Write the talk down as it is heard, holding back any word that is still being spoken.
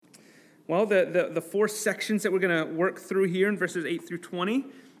Well, the four sections that we're going to work through here in verses 8 through 20,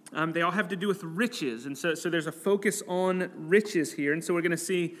 they all have to do with riches. And so there's a focus on riches here. And so we're going to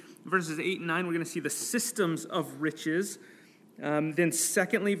see verses 8 and 9, we're going to see the systems of riches. Then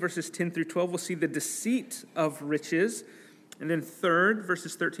secondly, verses 10 through 12, we'll see the deceit of riches. And then third,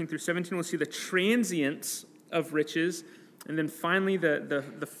 verses 13 through 17, we'll see the transience of riches. And then finally,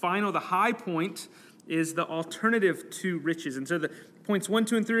 the high point is the alternative to riches. And so the points 1,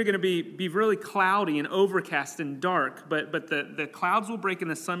 2, and 3 are going to be really cloudy and overcast and dark, but the clouds will break and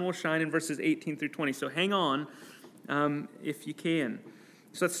the sun will shine in verses 18 through 20. So hang on if you can.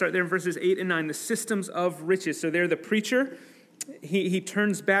 So let's start there in verses 8 and 9, the systems of riches. So there the preacher, he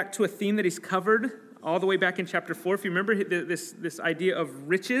turns back to a theme that he's covered all the way back in chapter 4. If you remember this idea of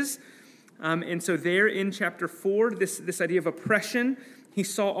riches, and so there in chapter 4, this idea of oppression, he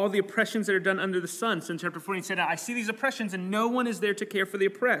saw all the oppressions that are done under the sun. So in chapter 4, he said, I see these oppressions, and no one is there to care for the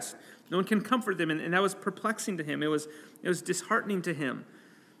oppressed. No one can comfort them, and that was perplexing to him. It was disheartening to him.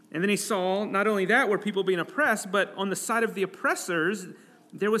 And then he saw not only that, where people being oppressed, but on the side of the oppressors,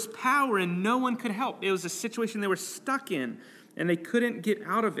 there was power, and no one could help. It was a situation they were stuck in, and they couldn't get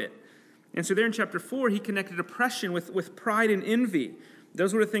out of it. And so there in chapter 4, he connected oppression with pride and envy.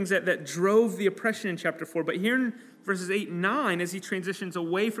 Those were the things that drove the oppression in chapter 4. But here in verses 8 and 9, as he transitions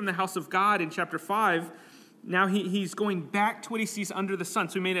away from the house of God in chapter 5, now he's going back to what he sees under the sun.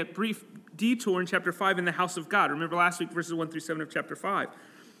 So we made a brief detour in chapter 5 in the house of God. Remember last week, verses 1 through 7 of chapter 5.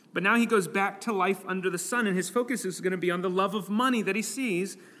 But now he goes back to life under the sun, and his focus is going to be on the love of money that he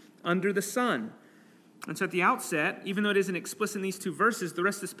sees under the sun. And so at the outset, even though it isn't explicit in these two verses, the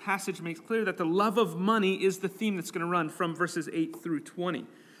rest of this passage makes clear that the love of money is the theme that's going to run from verses 8 through 20.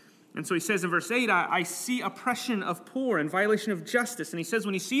 And so he says in verse 8, I see oppression of poor and violation of justice. And he says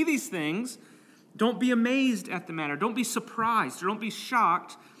when you see these things, don't be amazed at the matter. Don't be surprised or don't be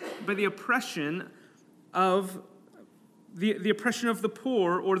shocked by the oppression of the oppression of the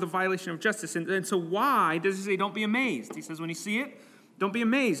poor or the violation of justice. And so why does he say don't be amazed? He says when you see it, don't be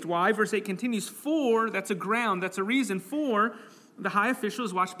amazed. Why? Verse 8 continues, for, that's a ground, that's a reason, for the high official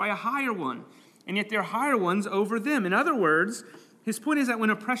is watched by a higher one, and yet there are higher ones over them. In other words, his point is that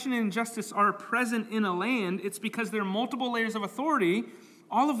when oppression and injustice are present in a land, it's because there are multiple layers of authority,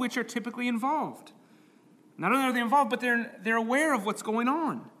 all of which are typically involved. Not only are they involved, but they're aware of what's going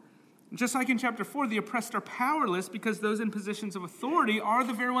on. Just like in chapter 4, the oppressed are powerless because those in positions of authority are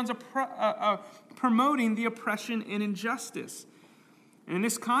the very ones promoting the oppression and injustice. And in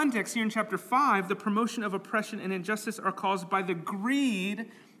this context here in chapter 5, the promotion of oppression and injustice are caused by the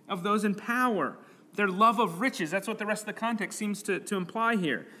greed of those in power, their love of riches. That's what the rest of the context seems to imply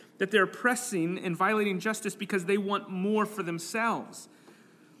here, that they're oppressing and violating justice because they want more for themselves.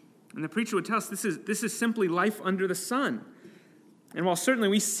 And the preacher would tell us this is simply life under the sun. And while certainly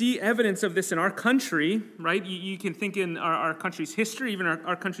we see evidence of this in our country, right? You can think in our country's history, even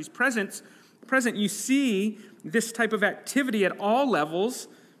our country's present, you see this type of activity at all levels,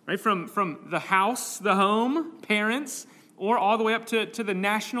 right? From the house, the home, parents, or all the way up to the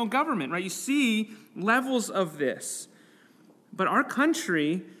national government, right? You see levels of this. But our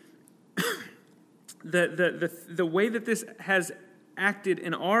country, the way that this has acted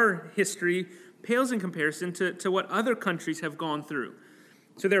in our history pales in comparison to what other countries have gone through.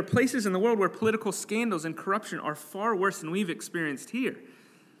 So there are places in the world where political scandals and corruption are far worse than we've experienced here.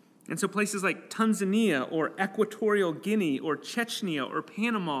 And so places like Tanzania or Equatorial Guinea or Chechnya or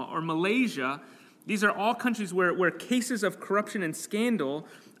Panama or Malaysia, these are all countries where cases of corruption and scandal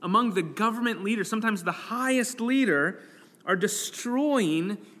among the government leaders, sometimes the highest leader, are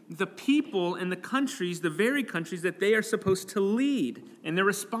destroying the people and the countries, the very countries that they are supposed to lead and they're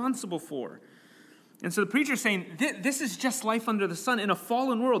responsible for. And so the preacher is saying, this is just life under the sun. In a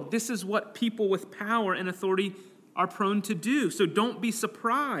fallen world, this is what people with power and authority are prone to do. So don't be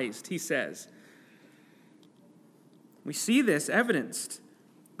surprised, he says. We see this evidenced.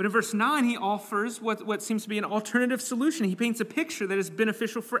 But in verse 9, he offers what seems to be an alternative solution. He paints a picture that is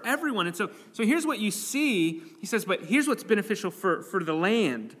beneficial for everyone. And so here's what you see. He says, but here's what's beneficial for the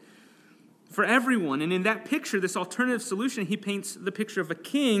land, for everyone. And in that picture, this alternative solution, he paints the picture of a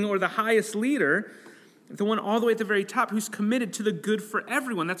king or the highest leader, the one all the way at the very top who's committed to the good for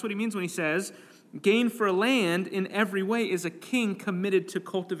everyone. That's what he means when he says, gain for a land in every way is a king committed to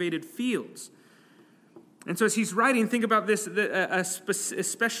cultivated fields. And so as he's writing, think about this,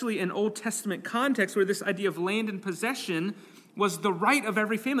 especially in Old Testament context where this idea of land and possession was the right of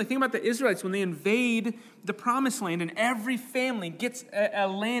every family. Think about the Israelites when they invade the promised land and every family gets a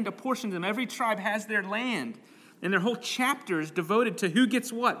land apportioned to them. Every tribe has their land. And their whole chapter is devoted to who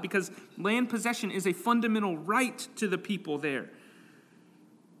gets what because land possession is a fundamental right to the people there.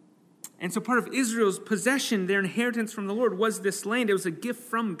 And so part of Israel's possession, their inheritance from the Lord, was this land. It was a gift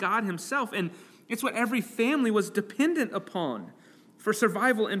from God himself. And it's what every family was dependent upon for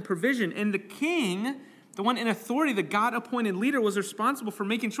survival and provision. And the king, the one in authority, the God-appointed leader, was responsible for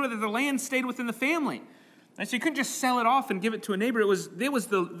making sure that the land stayed within the family. And so you couldn't just sell it off and give it to a neighbor. It was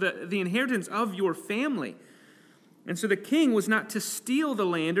the inheritance of your family. And so the king was not to steal the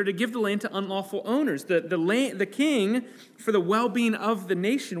land or to give the land to unlawful owners. The king, for the well-being of the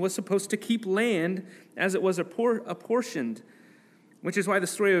nation, was supposed to keep land as it was apportioned, which is why the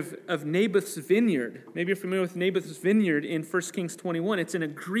story of Naboth's vineyard, maybe you're familiar with Naboth's vineyard in 1 Kings 21, it's an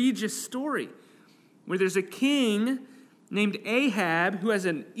egregious story where there's a king named Ahab who has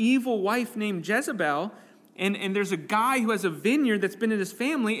an evil wife named Jezebel, and there's a guy who has a vineyard that's been in his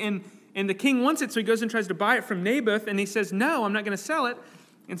family, and the king wants it, so he goes and tries to buy it from Naboth, and he says, no, I'm not going to sell it.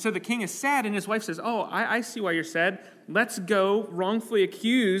 And so the king is sad, and his wife says, oh, I see why you're sad. Let's go wrongfully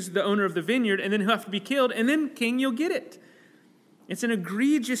accuse the owner of the vineyard, and then he'll have to be killed, and then, king, you'll get it. It's an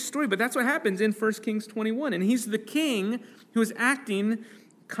egregious story, but that's what happens in 1 Kings 21. And he's the king who is acting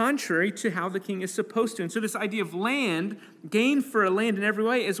contrary to how the king is supposed to. And so this idea of land, gain for a land in every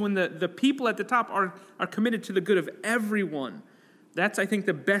way, is when the people at the top are committed to the good of everyone. That's, I think,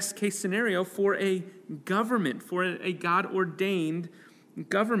 the best case scenario for a government, for a God-ordained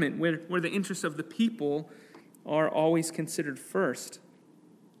government, where the interests of the people are always considered first.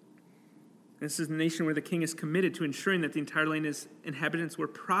 This is a nation where the king is committed to ensuring that the entire land's inhabitants were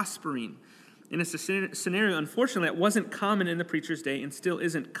prospering. And it's a scenario, unfortunately, that wasn't common in the preacher's day and still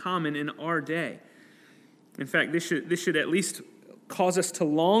isn't common in our day. In fact, this should at least cause us to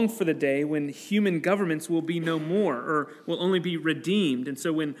long for the day when human governments will be no more or will only be redeemed. And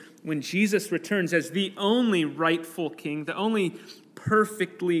so when Jesus returns as the only rightful king, the only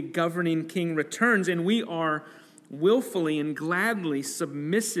perfectly governing king returns, and we are willfully and gladly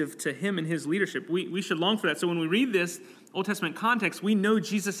submissive to him and his leadership, we should long for that. So when we read this Old Testament context, we know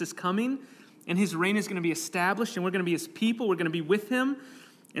Jesus is coming and his reign is going to be established and we're going to be his people, we're going to be with him.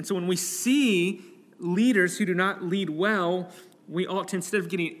 And so when we see leaders who do not lead well, we ought to, instead of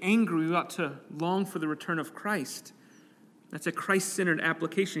getting angry, we ought to long for the return of Christ. That's a Christ-centered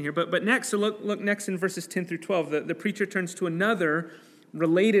application here. But next, so look next in verses 10 through 12. The preacher turns to another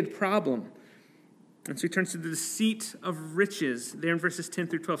related problem. And so he turns to the deceit of riches there in verses 10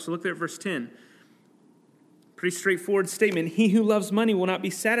 through 12. So look there at verse 10. Pretty straightforward statement. He who loves money will not be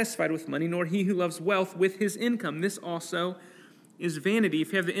satisfied with money, nor he who loves wealth with his income. This also is vanity.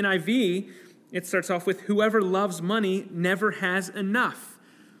 If you have the NIV, it starts off with, whoever loves money never has enough.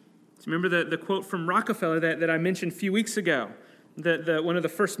 So remember the quote from Rockefeller that I mentioned a few weeks ago, one of the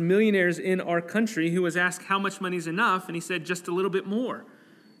first millionaires in our country who was asked how much money is enough, and he said just a little bit more,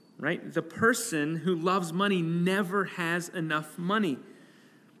 right? The person who loves money never has enough money.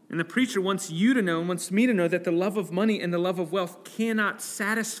 And the preacher wants you to know and wants me to know that the love of money and the love of wealth cannot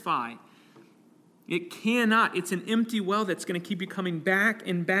satisfy. It cannot. It's an empty well that's going to keep you coming back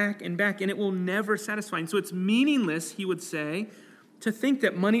and back and back, and it will never satisfy. And so it's meaningless, he would say, to think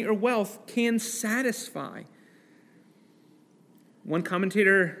that money or wealth can satisfy. One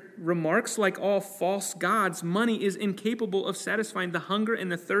commentator remarks, like all false gods, money is incapable of satisfying the hunger and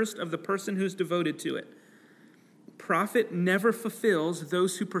the thirst of the person who's devoted to it. Profit never fulfills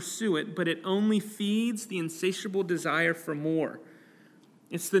those who pursue it, but it only feeds the insatiable desire for more.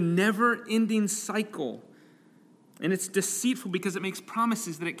 It's the never-ending cycle, and it's deceitful because it makes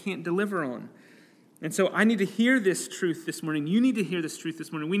promises that it can't deliver on. And so I need to hear this truth this morning. You need to hear this truth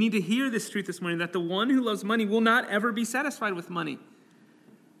this morning. We need to hear this truth this morning, that the one who loves money will not ever be satisfied with money.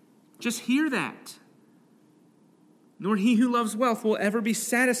 Just hear that. Nor he who loves wealth will ever be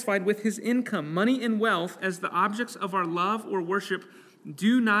satisfied with his income. Money and wealth, as the objects of our love or worship,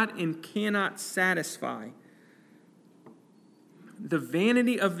 do not and cannot satisfy. The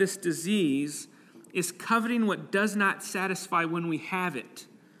vanity of this disease is coveting what does not satisfy when we have it.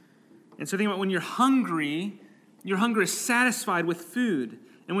 And so think about when you're hungry, your hunger is satisfied with food.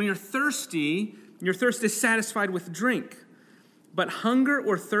 And when you're thirsty, your thirst is satisfied with drink. But hunger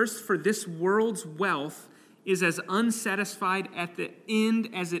or thirst for this world's wealth is as unsatisfied at the end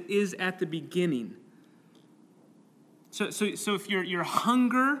as it is at the beginning. So if your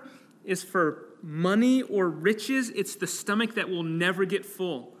hunger is for money or riches, it's the stomach that will never get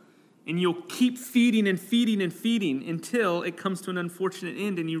full. And you'll keep feeding and feeding and feeding until it comes to an unfortunate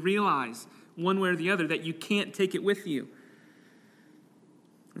end and you realize, one way or the other, that you can't take it with you.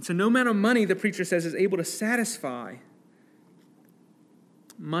 And so no amount of money, the preacher says, is able to satisfy.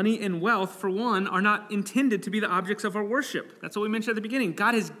 Money and wealth, for one, are not intended to be the objects of our worship. That's what we mentioned at the beginning.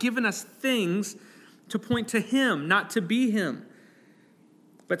 God has given us things to point to him, not to be him.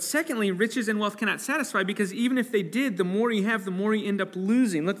 But secondly, riches and wealth cannot satisfy, because even if they did, the more you have, the more you end up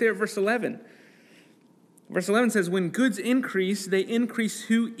losing. Look there at verse 11. Verse 11 says, when goods increase, they increase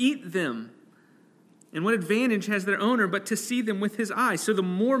who eat them. And what advantage has their owner but to see them with his eyes? So the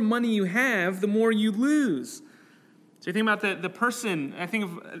more money you have, the more you lose. So you think about the person, I think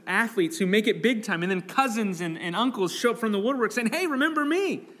of athletes who make it big time, and then cousins and uncles show up from the woodwork saying, hey, remember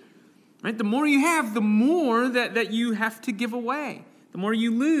me. Right? The more you have, the more that you have to give away. The more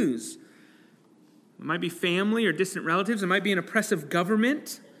you lose. It might be family or distant relatives. It might be an oppressive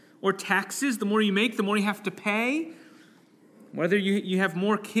government or taxes. The more you make, the more you have to pay. Whether you have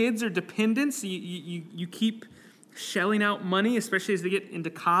more kids or dependents, you keep shelling out money, especially as they get into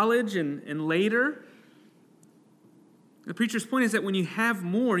college and later. The preacher's point is that when you have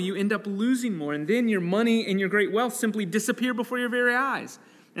more, you end up losing more. And then your money and your great wealth simply disappear before your very eyes.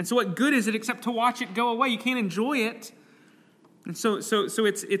 And so what good is it except to watch it go away? You can't enjoy it. And so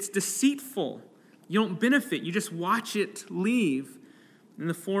it's deceitful. You don't benefit. You just watch it leave in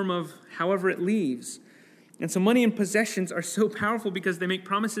the form of however it leaves. And so money and possessions are so powerful because they make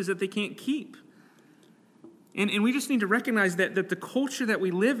promises that they can't keep. And we just need to recognize that the culture that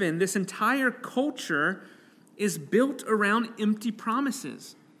we live in, this entire culture, is built around empty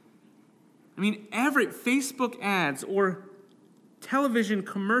promises. I mean, every Facebook ads or television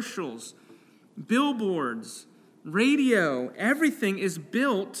commercials, billboards, radio, everything is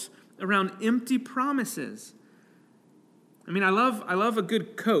built around empty promises. I mean, I love a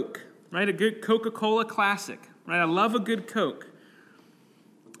good Coke, right? A good Coca-Cola classic, right? I love a good Coke.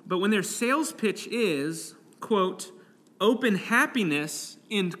 But when their sales pitch is, quote, open happiness,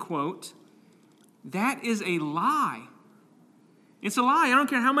 end quote, that is a lie. It's a lie. I don't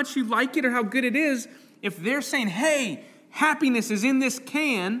care how much you like it or how good it is. If they're saying, hey, happiness is in this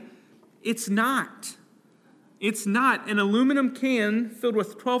can, it's not. It's not. An aluminum can filled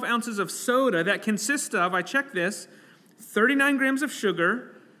with 12 ounces of soda that consists of, I checked this, 39 grams of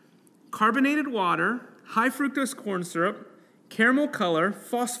sugar, carbonated water, high fructose corn syrup, caramel color,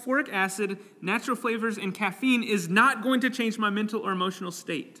 phosphoric acid, natural flavors, and caffeine is not going to change my mental or emotional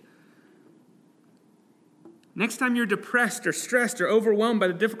state. Next time you're depressed or stressed or overwhelmed by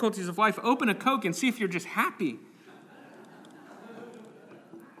the difficulties of life, open a Coke and see if you're just happy.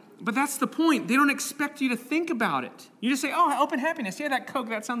 But that's the point. They don't expect you to think about it. You just say, oh, open happiness. Yeah, that Coke,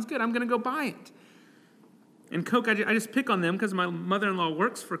 that sounds good. I'm going to go buy it. And Coke, I just pick on them because my mother-in-law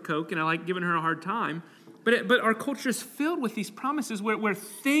works for Coke, and I like giving her a hard time. But our culture is filled with these promises where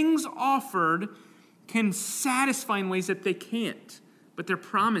things offered can satisfy in ways that they can't, but they're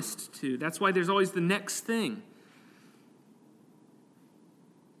promised to. That's why there's always the next thing.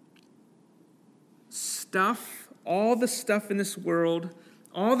 Stuff, all the stuff in this world,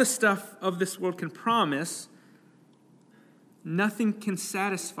 all the stuff of this world can promise, nothing can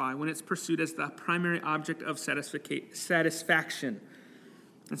satisfy when it's pursued as the primary object of satisfaction.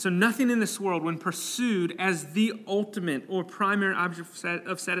 And so nothing in this world, when pursued as the ultimate or primary object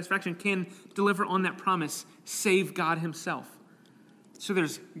of satisfaction, can deliver on that promise, save God himself. So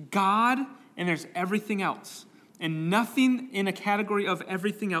there's God and there's everything else. And nothing in a category of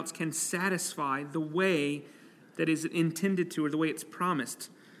everything else can satisfy the way that is intended to, or the way it's promised.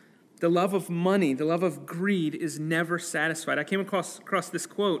 The love of money, the love of greed is never satisfied. I came across this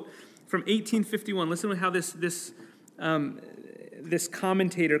quote from 1851. Listen to how this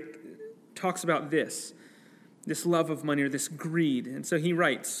commentator talks about this love of money or this greed. And so he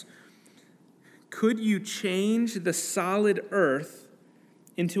writes, could you change the solid earth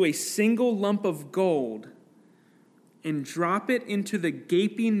into a single lump of gold and drop it into the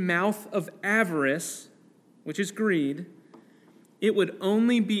gaping mouth of avarice, which is greed, it would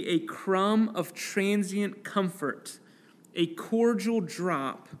only be a crumb of transient comfort, a cordial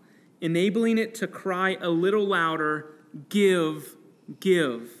drop, enabling it to cry a little louder, give,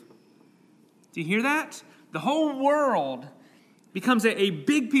 give. Do you hear that? The whole world becomes a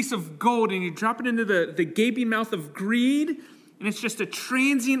big piece of gold, and you drop it into the gaping mouth of greed, and it's just a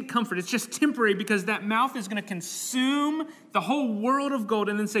transient comfort. It's just temporary because that mouth is going to consume the whole world of gold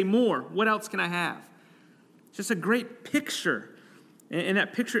and then say, more. What else can I have? It's just a great picture. And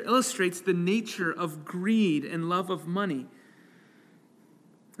that picture illustrates the nature of greed and love of money.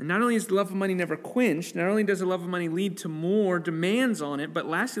 And not only is the love of money never quenched, not only does the love of money lead to more demands on it, but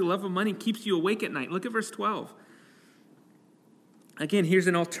lastly, the love of money keeps you awake at night. Look at verse 12. Again, here's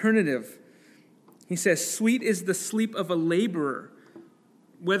an alternative. He says, sweet is the sleep of a laborer,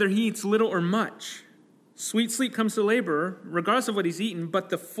 whether he eats little or much. Sweet sleep comes to the laborer, regardless of what he's eaten, but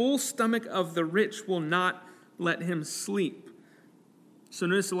the full stomach of the rich will not let him sleep. So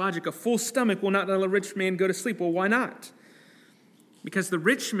notice the logic. A full stomach will not let a rich man go to sleep. Well, why not? Because the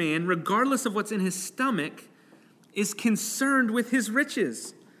rich man, regardless of what's in his stomach, is concerned with his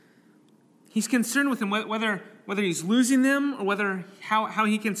riches. He's concerned with them, whether he's losing them or how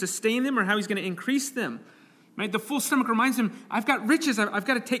he can sustain them or how he's going to increase them. Right? The full stomach reminds him, I've got riches I've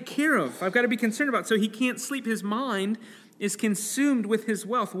got to take care of. I've got to be concerned about. So he can't sleep. His mind is consumed with his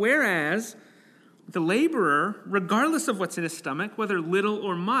wealth. Whereas the laborer, regardless of what's in his stomach, whether little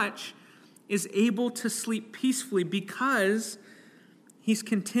or much, is able to sleep peacefully because he's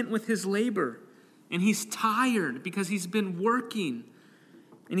content with his labor. And he's tired because he's been working.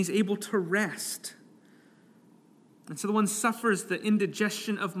 And he's able to rest. And so the one suffers the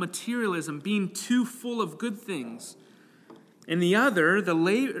indigestion of materialism, being too full of good things. And the other, the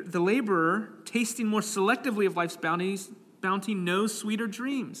laborer, tasting more selectively of life's bounty, knows sweeter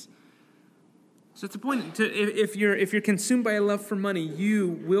dreams. So it's the point. If you're consumed by a love for money,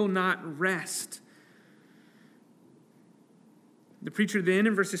 you will not rest. The preacher then,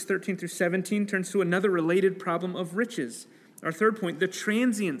 in verses 13 through 17, turns to another related problem of riches. Our third point, the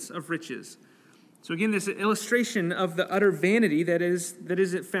transience of riches. So again, this illustration of the utter vanity that is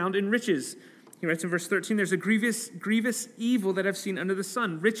found in riches. He writes in verse 13, there's a grievous evil that I've seen under the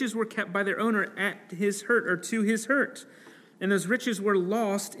sun. Riches were kept by their owner at his hurt or to his hurt. And those riches were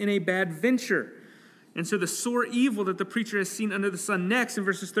lost in a bad venture. And so the sore evil that the preacher has seen under the sun next in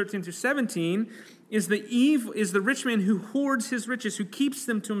verses 13 through 17 is the rich man who hoards his riches, who keeps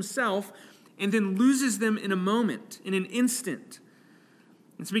them to himself and then loses them in a moment, in an instant.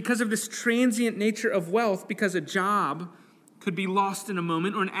 It's because of this transient nature of wealth, because a job could be lost in a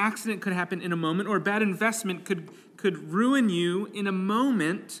moment, or an accident could happen in a moment, or a bad investment could ruin you in a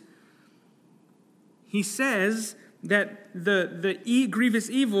moment. He says that the grievous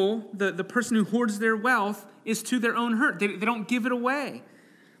evil, the person who hoards their wealth, is to their own hurt. They don't give it away.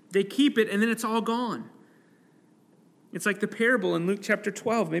 They keep it, and then it's all gone. It's like the parable in Luke chapter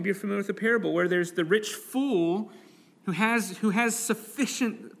 12. Maybe you're familiar with the parable where there's the rich fool who has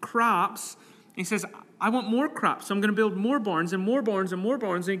sufficient crops. And he says, I want more crops, so I'm going to build more barns and more barns and more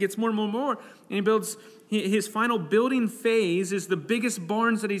barns. And he gets more and more and more. And he builds, his final building phase is the biggest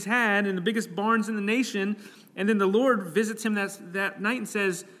barns that he's had and the biggest barns in the nation. And then the Lord visits him that night and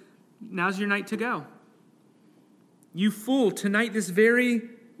says, now's your night to go. You fool, tonight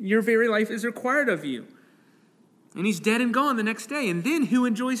your very life is required of you. And he's dead and gone the next day. And then who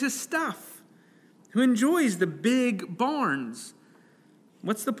enjoys his stuff? Who enjoys the big barns?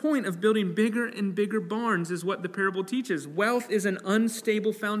 What's the point of building bigger and bigger barns is what the parable teaches. Wealth is an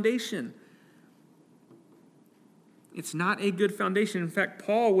unstable foundation. It's not a good foundation. In fact,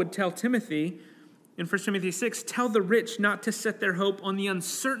 Paul would tell Timothy in 1 Timothy 6, tell the rich not to set their hope on the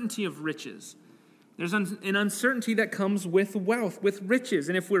uncertainty of riches. There's an uncertainty that comes with wealth, with riches.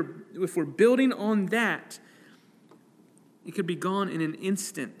 And if we're building on that, it could be gone in an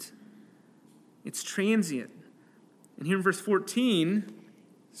instant. It's transient. And here in verse 14,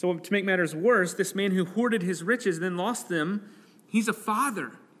 so to make matters worse, this man who hoarded his riches then lost them, he's a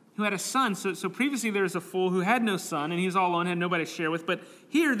father who had a son. So previously there was a fool who had no son, and he was all alone, had nobody to share with. But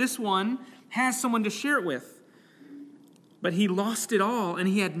here, this one has someone to share it with. But he lost it all, and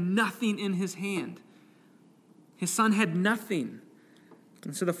he had nothing in his hand. His son had nothing.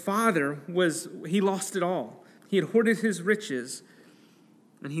 And so the father he lost it all. He had hoarded his riches,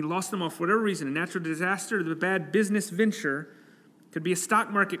 and he lost them all for whatever reason. A natural disaster, a bad business venture, could be a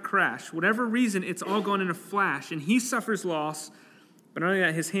stock market crash. Whatever reason, it's all gone in a flash. And he suffers loss, but not only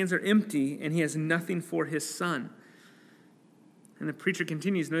that, his hands are empty, and he has nothing for his son. And the preacher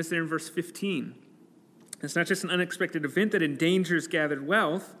continues, notice there in verse 15. It's not just an unexpected event that endangers gathered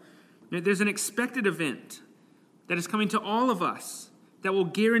wealth. There's an expected event that is coming to all of us that will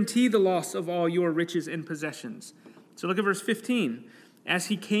guarantee the loss of all your riches and possessions. So look at verse 15. As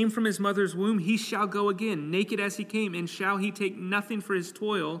he came from his mother's womb, he shall go again, naked as he came, and shall he take nothing for his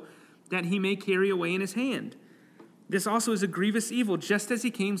toil that he may carry away in his hand. This also is a grievous evil. Just as he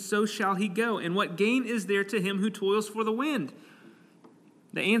came, so shall he go. And what gain is there to him who toils for the wind?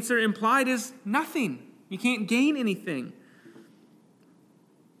 The answer implied is nothing. You can't gain anything.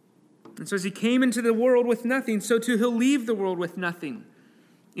 And so as he came into the world with nothing, so too he'll leave the world with nothing.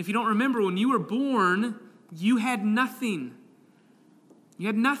 If you don't remember, when you were born, you had nothing. You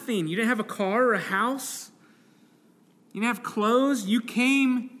had nothing. You didn't have a car or a house. You didn't have clothes. You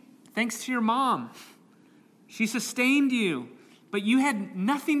came thanks to your mom. She sustained you, but you had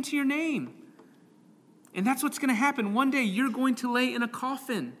nothing to your name. And that's what's going to happen. One day you're going to lay in a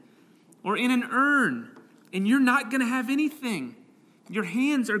coffin or in an urn, and you're not going to have anything. Your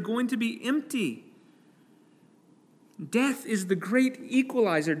hands are going to be empty. Death is the great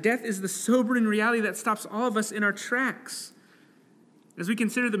equalizer. Death is the sobering reality that stops all of us in our tracks. As we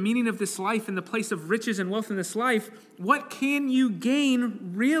consider the meaning of this life and the place of riches and wealth in this life, what can you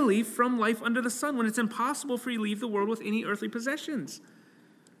gain really from life under the sun when it's impossible for you to leave the world with any earthly possessions?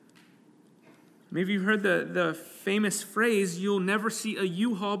 Maybe you've heard the famous phrase, you'll never see a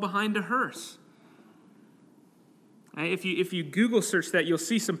U-Haul behind a hearse. If you Google search that, you'll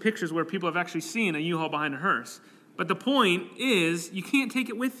see some pictures where people have actually seen a U-Haul behind a hearse. But the point is, you can't take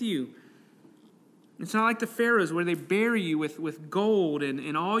it with you. It's not like the pharaohs where they bury you with gold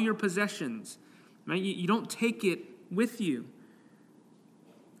and all your possessions. Right? You don't take it with you.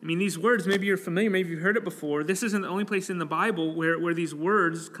 I mean, these words, maybe you're familiar, maybe you've heard it before. This isn't the only place in the Bible where these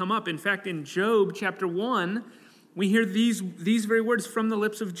words come up. In fact, in Job chapter 1, we hear these very words from the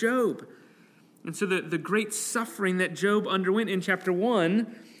lips of Job. And so the great suffering that Job underwent in chapter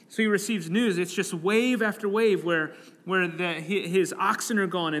 1, so he receives news. It's just wave after wave where his oxen are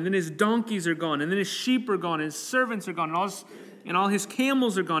gone, and then his donkeys are gone, and then his sheep are gone, and his servants are gone, and all his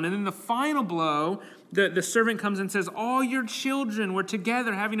camels are gone. And then the final blow, the servant comes and says, all your children were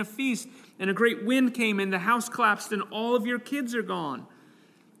together having a feast, and a great wind came, and the house collapsed, and all of your kids are gone.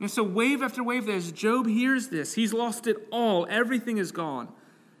 And so wave after wave, as Job hears this, he's lost it all. Everything is gone.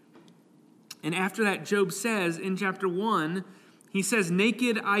 And after that, Job says in chapter 1, he says,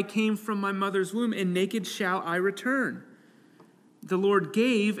 naked I came from my mother's womb, and naked shall I return. The Lord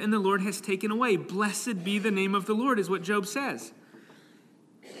gave, and the Lord has taken away. Blessed be the name of the Lord, is what Job says.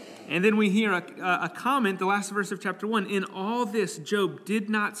 And then we hear a comment, the last verse of chapter 1. In all this, Job did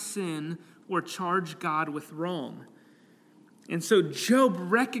not sin or charge God with wrong. And so Job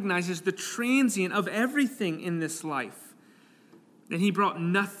recognizes the transient of everything in this life. That he brought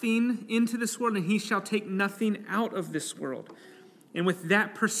nothing into this world, and he shall take nothing out of this world. And with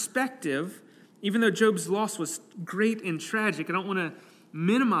that perspective, even though Job's loss was great and tragic, I don't want to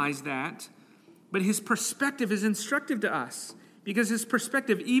minimize that, but his perspective is instructive to us. Because his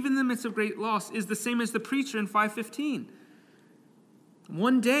perspective, even in the midst of great loss, is the same as the preacher in 5:15.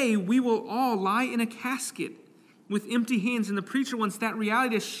 One day we will all lie in a casket with empty hands, and the preacher wants that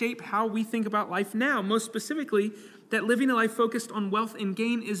reality to shape how we think about life now. Most specifically, that living a life focused on wealth and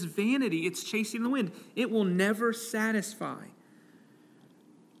gain is vanity. It's chasing the wind. It will never satisfy.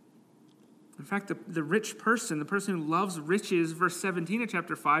 In fact, the rich person, the person who loves riches, verse 17 of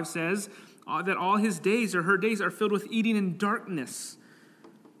chapter 5 says that all his days or her days are filled with eating in darkness,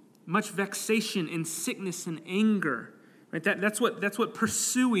 much vexation and sickness and anger. Right? That's what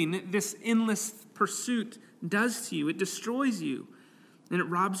pursuing, this endless pursuit does to you. It destroys you, and it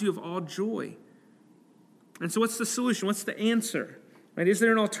robs you of all joy. And so what's the solution? What's the answer? Right? Is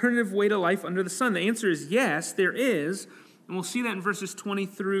there an alternative way to life under the sun? The answer is yes, there is. And we'll see that in verses 18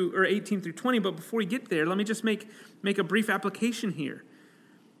 through 20. But before we get there, let me just make a brief application here.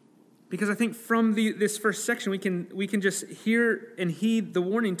 Because I think from this first section, we can just hear and heed the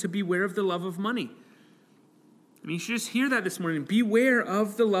warning to beware of the love of money. I mean, you should just hear that this morning. Beware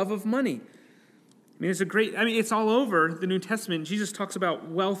of the love of money. I mean, it's all over the New Testament. Jesus talks about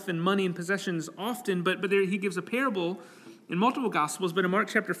wealth and money and possessions often, but there he gives a parable in multiple Gospels. But in Mark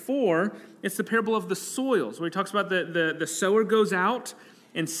chapter 4, it's the parable of the soils, where he talks about the sower goes out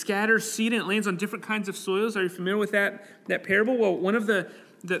and scatters seed, and it lands on different kinds of soils. Are you familiar with that parable? Well, one of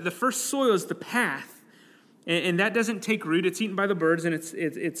the first soil is the path, and that doesn't take root. It's eaten by the birds, and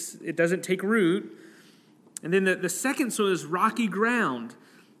it doesn't take root. And then the second soil is rocky ground.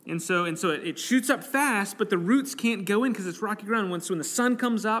 And so it shoots up fast, but the roots can't go in because it's rocky ground. So when the sun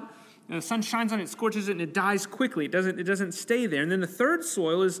comes up, the sun shines on it, scorches it, and it dies quickly. It doesn't stay there. And then the third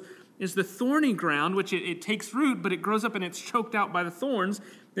soil is the thorny ground, which it takes root, but it grows up and it's choked out by the thorns.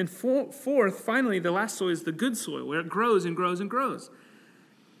 Then fourth, finally, the last soil is the good soil, where it grows and grows and grows.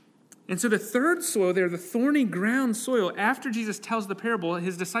 And so the third soil there, the thorny ground soil, after Jesus tells the parable,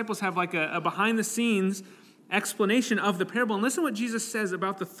 his disciples have like a behind-the-scenes explanation of the parable. And listen to what Jesus says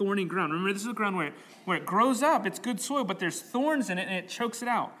about the thorny ground. Remember, this is the ground where it grows up, it's good soil, but there's thorns in it and it chokes it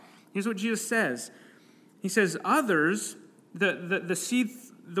out. Here's what Jesus says. He says, others, the seed,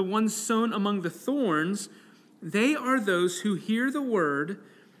 the ones sown among the thorns, they are those who hear the word,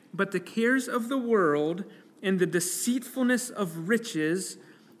 but the cares of the world and the deceitfulness of riches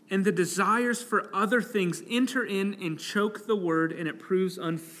and the desires for other things enter in and choke the word, and it proves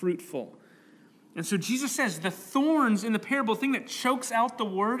unfruitful. And so Jesus says the thorns in the parable, thing that chokes out the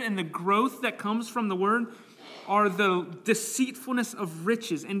word and the growth that comes from the word, are the deceitfulness of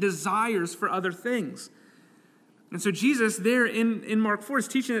riches and desires for other things. And so Jesus there in Mark 4 is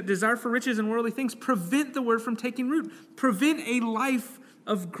teaching that desire for riches and worldly things prevent the word from taking root, prevent a life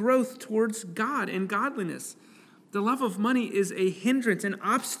of growth towards God and godliness. The love of money is a hindrance, an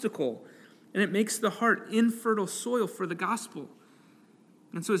obstacle, and it makes the heart infertile soil for the gospel.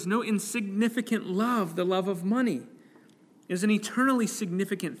 And so it's no insignificant love, the love of money. It's an eternally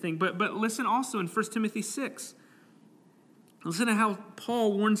significant thing. But listen also in 1 Timothy 6. Listen to how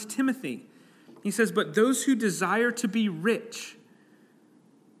Paul warns Timothy. He says, "But those who desire to be rich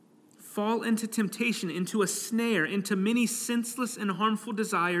fall into temptation, into a snare, into many senseless and harmful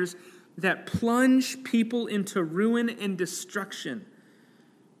desires that plunge people into ruin and destruction.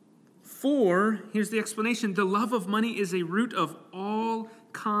 For," here's the explanation, "the love of money is a root of all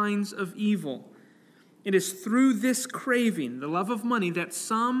kinds of evil. It is through this craving, the love of money, that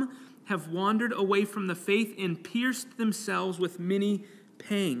some have wandered away from the faith and pierced themselves with many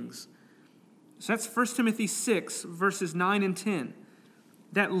pangs." So that's 1 Timothy 6, verses 9 and 10.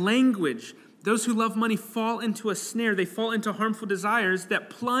 That language, those who love money fall into a snare. They fall into harmful desires that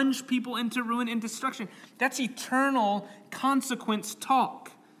plunge people into ruin and destruction. That's eternal consequence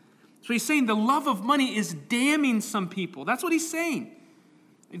talk. So he's saying the love of money is damning some people. That's what he's saying.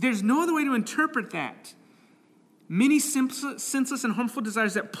 There's no other way to interpret that. Many senseless and harmful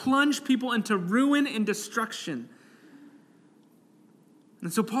desires that plunge people into ruin and destruction.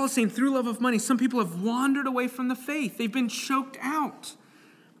 And so Paul is saying through love of money, some people have wandered away from the faith. They've been choked out.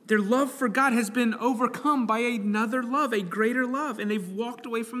 Their love for God has been overcome by another love, a greater love, and they've walked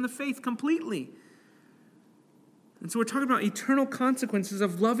away from the faith completely. And so we're talking about eternal consequences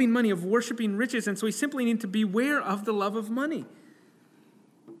of loving money, of worshiping riches, and so we simply need to beware of the love of money.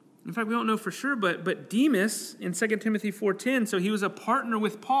 In fact, we don't know for sure, but Demas in 2 Timothy 4:10, so he was a partner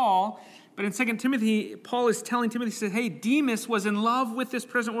with Paul, but in 2 Timothy, Paul is telling Timothy, he said, "Hey, Demas was in love with this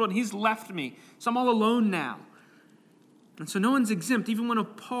present world, and he's left me, so I'm all alone now." And so no one's exempt. Even one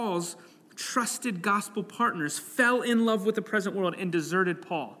of Paul's trusted gospel partners fell in love with the present world and deserted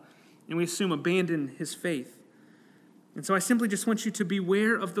Paul, and we assume abandoned his faith. And so I simply just want you to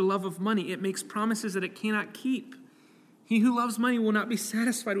beware of the love of money. It makes promises that it cannot keep. He who loves money will not be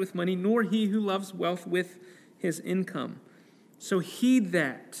satisfied with money, nor he who loves wealth with his income. So heed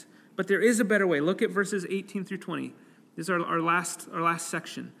that. But there is a better way. Look at verses 18 through 20. This is our last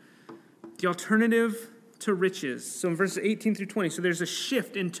section. The alternative to riches. So in verses 18 through 20, so there's a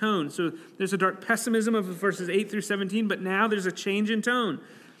shift in tone. So there's a dark pessimism of verses 8 through 17, but now there's a change in tone.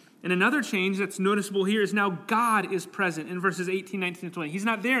 And another change that's noticeable here is now God is present in verses 18, 19, and 20. He's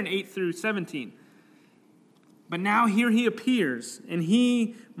not there in 8 through 17. But now here he appears, and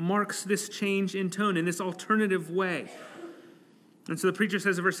he marks this change in tone in this alternative way. And so the preacher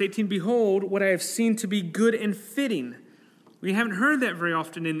says in verse 18, "Behold, what I have seen to be good and fitting." We haven't heard that very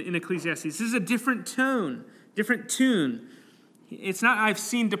often in Ecclesiastes. This is a different tone, different tune. It's not I've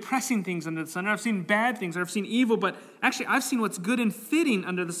seen depressing things under the sun, or I've seen bad things, or I've seen evil, but actually I've seen what's good and fitting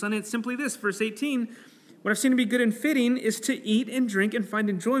under the sun. It's simply this, verse 18, "What I've seen to be good and fitting is to eat and drink and find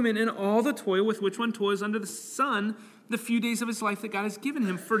enjoyment in all the toil with which one toils under the sun the few days of his life that God has given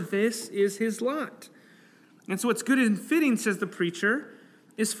him, for this is his lot." And so what's good and fitting, says the preacher,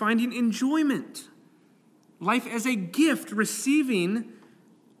 is finding enjoyment. Life as a gift, receiving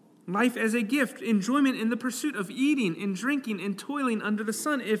life as a gift, enjoyment in the pursuit of eating and drinking and toiling under the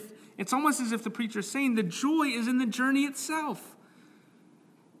sun. It's almost as if the preacher is saying the joy is in the journey itself.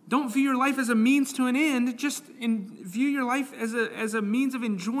 Don't view your life as a means to an end, just view your life as a means of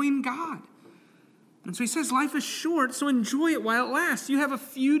enjoying God. And so he says life is short, so enjoy it while it lasts. You have a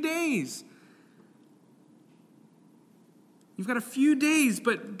few days. You've got a few days,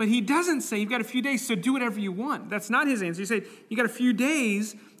 but he doesn't say you've got a few days, so do whatever you want. That's not his answer. He said you got a few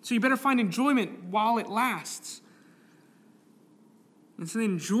days, so you better find enjoyment while it lasts. And so the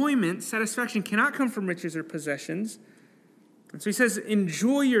enjoyment, satisfaction, cannot come from riches or possessions. And so he says,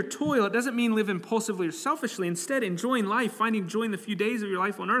 enjoy your toil. It doesn't mean live impulsively or selfishly. Instead, enjoying life, finding joy in the few days of your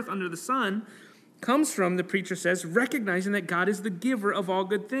life on earth under the sun, comes from, the preacher says, recognizing that God is the giver of all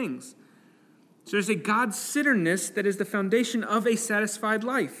good things. So there's a God-centeredness that is the foundation of a satisfied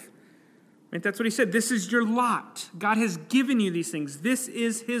life. Right? That's what he said. This is your lot. God has given you these things. This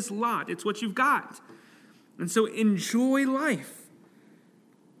is his lot. It's what you've got. And so enjoy life,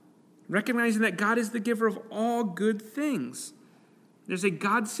 recognizing that God is the giver of all good things. There's a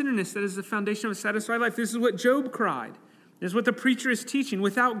God-centeredness that is the foundation of a satisfied life. This is what Job cried. This is what the preacher is teaching.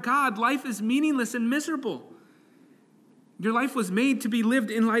 Without God, life is meaningless and miserable. Your life was made to be lived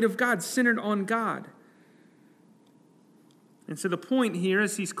in light of God, centered on God. And so the point here,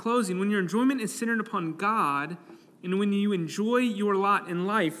 as he's closing, when your enjoyment is centered upon God, and when you enjoy your lot in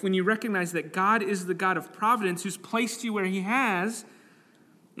life, when you recognize that God is the God of providence who's placed you where he has,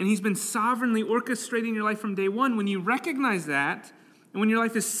 and he's been sovereignly orchestrating your life from day one, when you recognize that, and when your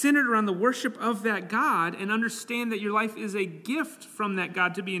life is centered around the worship of that God, and understand that your life is a gift from that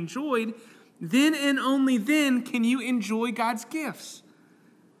God to be enjoyed, then and only then can you enjoy God's gifts.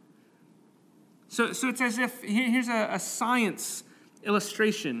 So it's as if, here's a science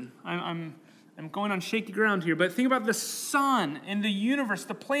illustration. I'm going on shaky ground here, but think about the sun and the universe.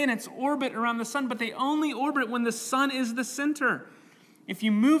 The planets orbit around the sun, but they only orbit when the sun is the center. If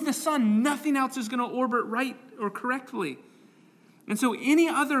you move the sun, nothing else is going to orbit right or correctly. And so any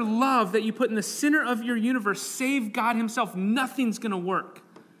other love that you put in the center of your universe, save God himself, nothing's going to work.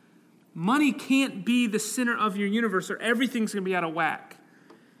 Money can't be the center of your universe or everything's going to be out of whack.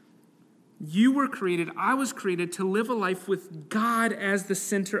 You were created, I was created to live a life with God as the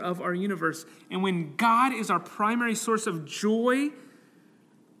center of our universe. And when God is our primary source of joy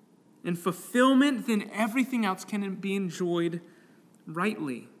and fulfillment, then everything else can be enjoyed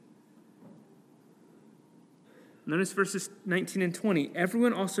rightly. Notice verses 19 and 20.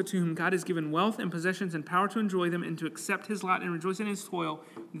 Everyone also to whom God has given wealth and possessions and power to enjoy them and to accept his lot and rejoice in his toil,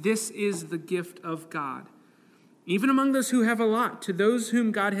 this is the gift of God. Even among those who have a lot, to those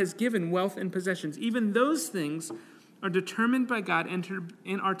whom God has given wealth and possessions, even those things are determined by God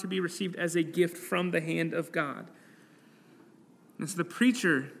and are to be received as a gift from the hand of God. And so the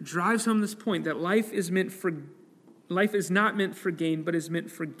preacher drives home this point that life is not meant for gain, but is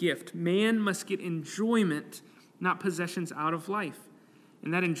meant for gift. Man must get enjoyment, not possessions, out of life.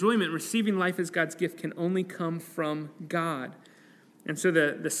 And that enjoyment, receiving life as God's gift, can only come from God. And so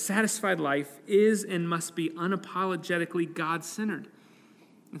the satisfied life is and must be unapologetically God-centered.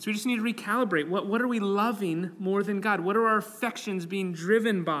 And so we just need to recalibrate. What are we loving more than God? What are our affections being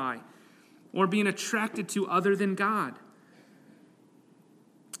driven by or being attracted to other than God?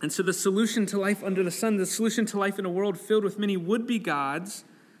 And so the solution to life under the sun, the solution to life in a world filled with many would-be gods,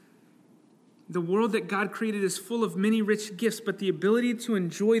 the world that God created is full of many rich gifts, but the ability to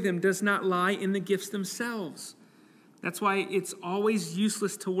enjoy them does not lie in the gifts themselves. That's why it's always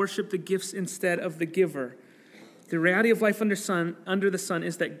useless to worship the gifts instead of the giver. The reality of life under the sun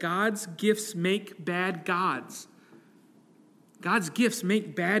is that God's gifts make bad gods. God's gifts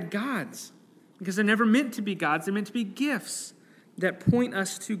make bad gods because they're never meant to be gods. They're meant to be gifts that point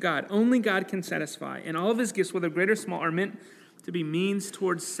us to God. Only God can satisfy. And all of his gifts, whether great or small, are meant to be means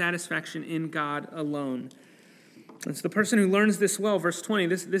towards satisfaction in God alone. And so the person who learns this well, verse 20,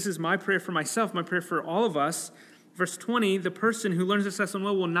 this is my prayer for myself, my prayer for all of us. Verse 20, the person who learns this lesson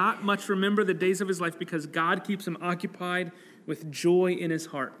well will not much remember the days of his life because God keeps him occupied with joy in his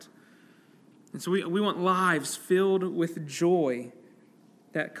heart. And so we want lives filled with joy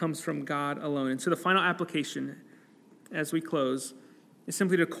that comes from God alone. And so the final application as we close is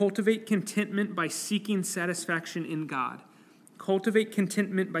simply to cultivate contentment by seeking satisfaction in God. Cultivate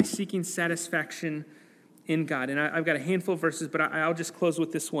contentment by seeking satisfaction in God. And I've got a handful of verses, but I'll just close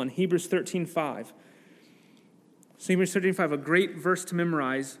with this one. Hebrews 13:5. So Hebrews 13:5, a great verse to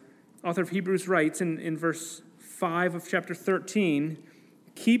memorize. Author of Hebrews writes in verse 5 of chapter 13,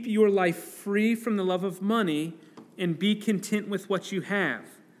 keep your life free from the love of money and be content with what you have.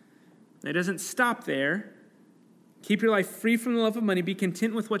 Now, it doesn't stop there. Keep your life free from the love of money, be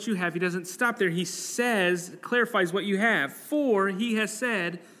content with what you have. He doesn't stop there. He clarifies what you have. For he has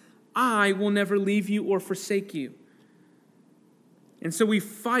said, I will never leave you or forsake you. And so we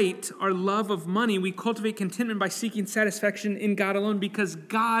fight our love of money. We cultivate contentment by seeking satisfaction in God alone because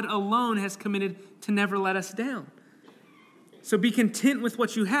God alone has committed to never let us down. So be content with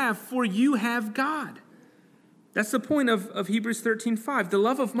what you have, for you have God. That's the point of Hebrews 13:5. The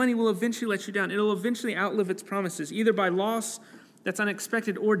love of money will eventually let you down. It'll eventually outlive its promises, either by loss that's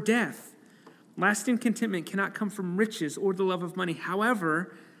unexpected or death. Lasting contentment cannot come from riches or the love of money.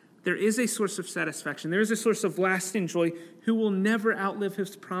 However, there is a source of satisfaction. There is a source of lasting joy who will never outlive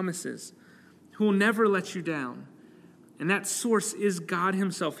his promises, who will never let you down. And that source is God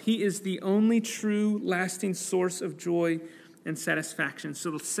himself. He is the only true, lasting source of joy and satisfaction. So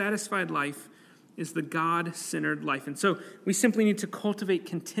the satisfied life is the God-centered life. And so we simply need to cultivate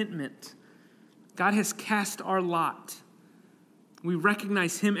contentment. God has cast our lot. We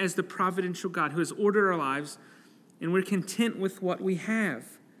recognize him as the providential God who has ordered our lives, and we're content with what we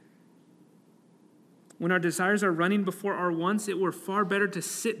have. When our desires are running before our wants, it were far better to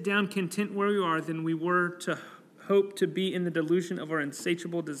sit down content where we are than we were to hope to be in the delusion of our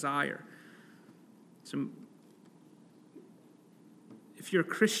insatiable desire. So if you're a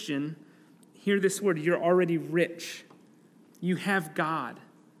Christian, hear this word, you're already rich. You have God.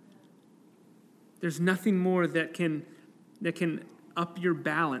 There's nothing more that can up your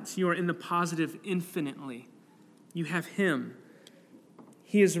balance. You are in the positive infinitely. You have him.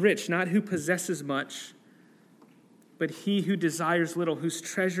 He is rich, not who possesses much, but he who desires little, whose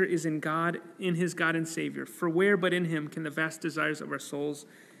treasure is in God, in his God and Savior. For where but in him can the vast desires of our souls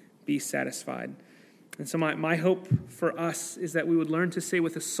be satisfied? And so my hope for us is that we would learn to say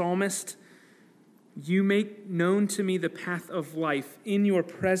with the psalmist, You make known to me the path of life. In your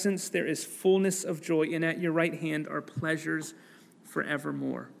presence there is fullness of joy, and at your right hand are pleasures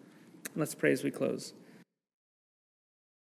forevermore. Let's pray as we close.